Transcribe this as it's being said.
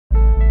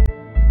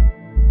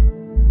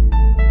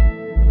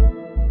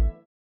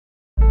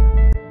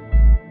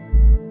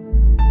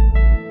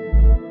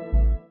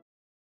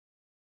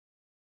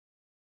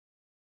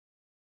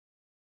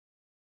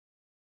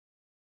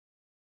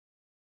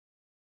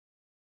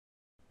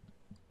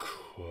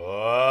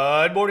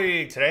Good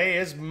morning. Today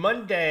is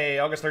Monday,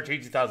 August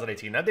 13th,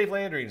 2018. I'm Dave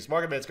Landry. This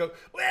market minutes go,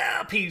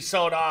 well, P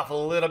sold off a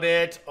little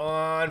bit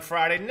on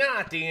Friday.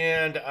 Not the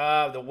end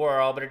of the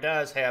world, but it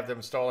does have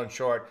them stalling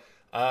short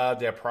of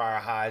their prior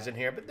highs in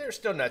here. But they're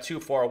still not too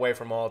far away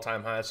from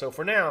all-time highs. So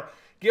for now,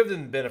 give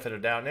them the benefit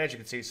of the doubt. And as you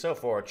can see, so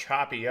far, a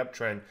choppy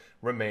uptrend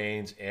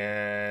remains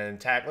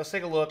intact. Let's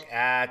take a look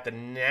at the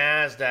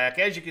NASDAQ.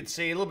 As you can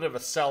see, a little bit of a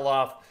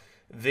sell-off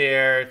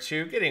there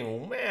too,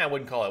 getting, I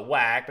wouldn't call it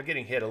whack, but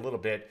getting hit a little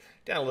bit,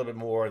 down a little bit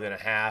more than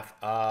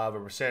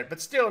 0.5%,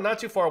 but still not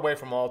too far away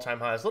from all-time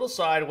highs. A little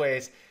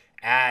sideways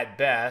at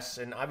best,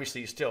 and obviously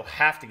you still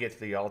have to get to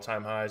the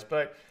all-time highs,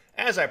 but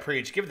as I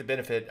preach, give the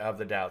benefit of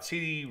the doubt.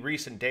 See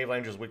recent Dave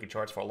Landry's weekly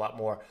charts for a lot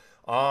more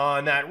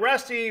on that.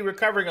 Rusty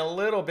recovering a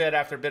little bit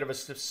after a bit of a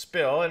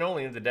spill and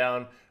only ended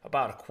down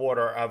about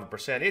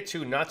 0.25%. It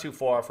too not too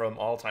far from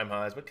all-time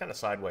highs, but kind of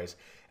sideways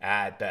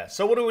at best.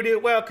 So what do?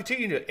 Well,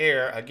 continue to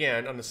err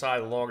again on the side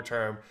of the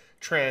longer-term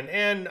trend.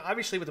 And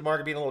obviously with the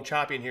market being a little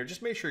choppy in here,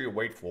 just make sure you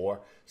wait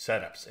for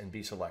setups and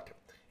be selective.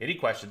 Any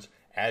questions,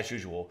 as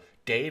usual,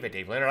 Dave at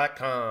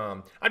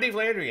DaveLandry.com. I'm Dave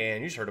Landry,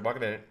 and you just heard a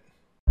Market Minute.